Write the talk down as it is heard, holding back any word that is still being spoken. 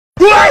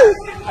Jesus!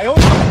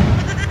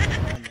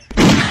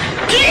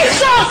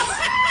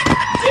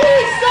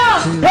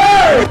 Jesus!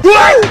 Hey!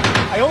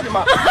 No.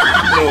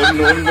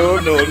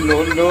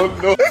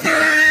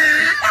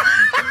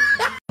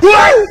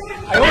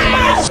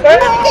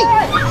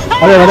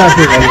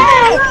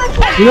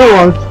 You know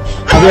what?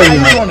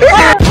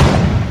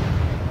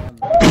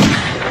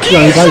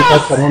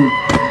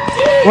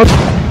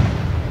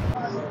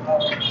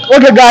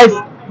 Okay, guys,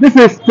 this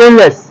is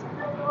stainless.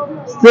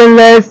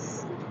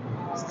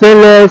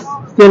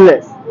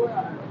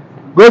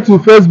 Go to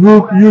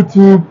Facebook,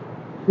 YouTube,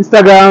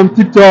 Instagram,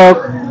 TikTok,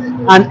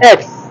 and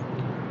X.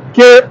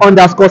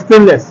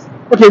 K_stainless.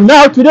 Okay,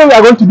 now today we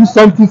are going to do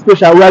something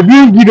special. We are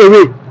doing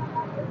giveaway.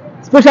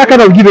 Special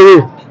kind of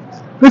giveaway.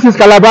 This is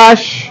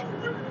calabash.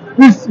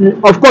 This,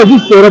 of course,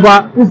 this is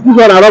rubber. This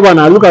one is rubber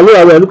now. Look at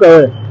where.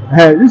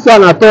 This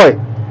one is toy.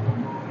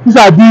 These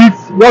are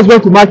beads. Just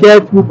went to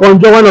market. We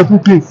conjure one or two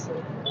things.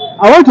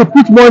 I want to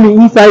put money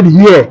inside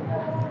here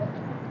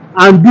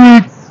and do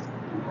it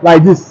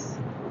like this.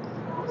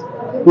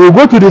 We'll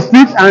go to the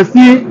street and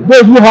see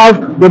those who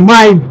have the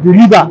mind, the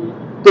leader,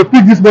 to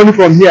pick this money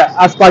from here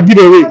as per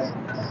giveaway.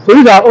 So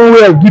this is our own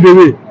way of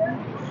giveaway.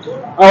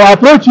 I will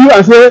approach you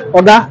and say,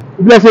 Oga,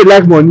 if you say you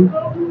like money,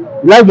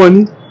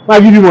 I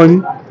give you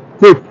money.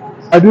 Take.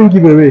 I don't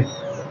give away.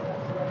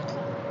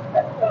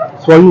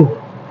 It's for you.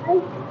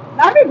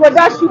 Let me go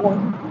dash you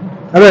one.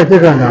 I better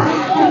take her now.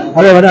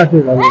 I better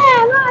take her.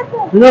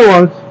 You know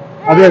what?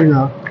 I better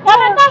now.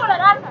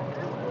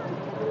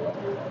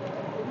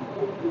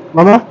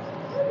 Mama,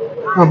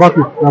 I'm back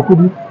with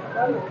Nakudi.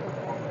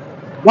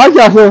 Why is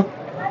that so?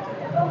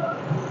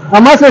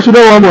 Mama said she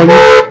don't want money.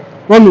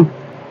 Mommy.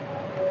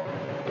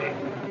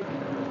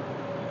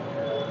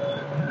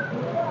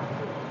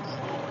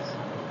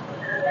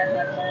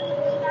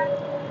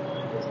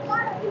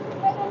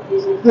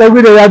 Like we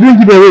are doing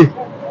giveaway.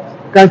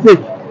 Can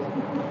take.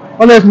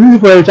 Honestly, this is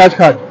for a recharge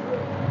card.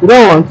 You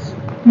don't want?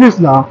 Please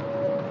now.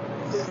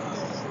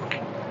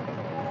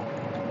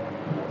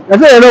 I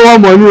said you don't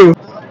want money.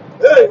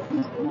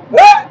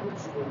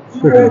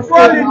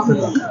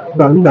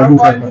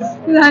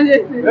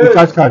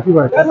 Recharge card. You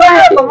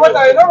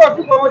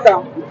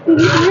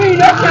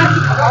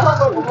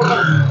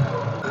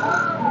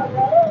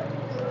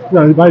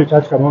buy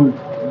recharge card, mommy.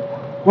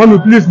 Mommy,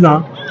 please now.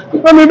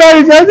 Mommy, buy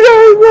recharge card,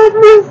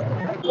 please.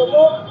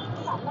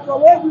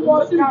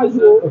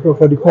 Okay,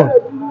 for the corn.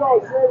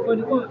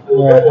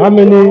 How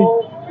many?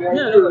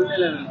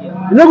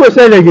 You no go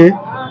sell again?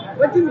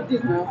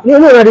 No,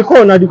 na the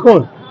corn.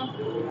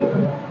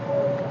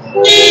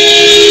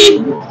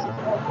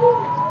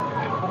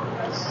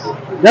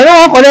 They don't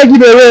want collect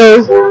giveaway.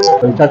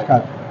 Recharge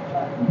card.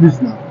 Please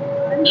now.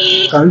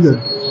 Can you just?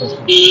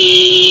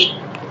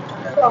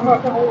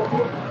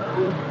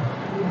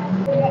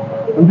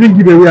 I'm doing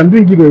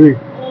giveaway.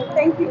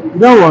 Thank you. You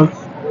don't want?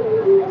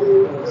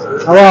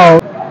 Wow.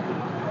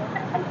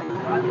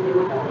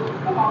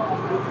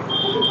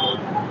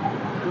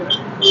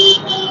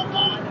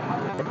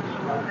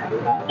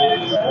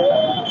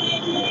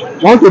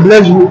 Want to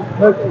bless you?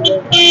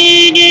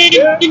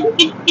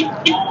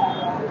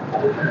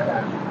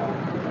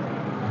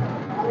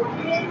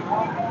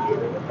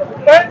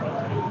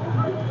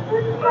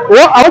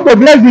 Oh, I want to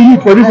bless the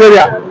youth for this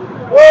area.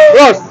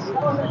 Yes.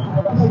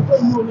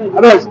 I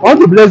want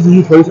to bless the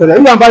youth for this area.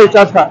 You can buy a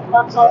charge card.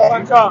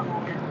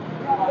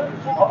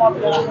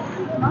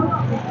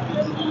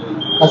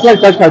 I said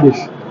charge card.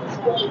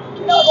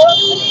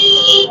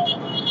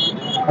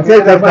 I said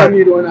charge card.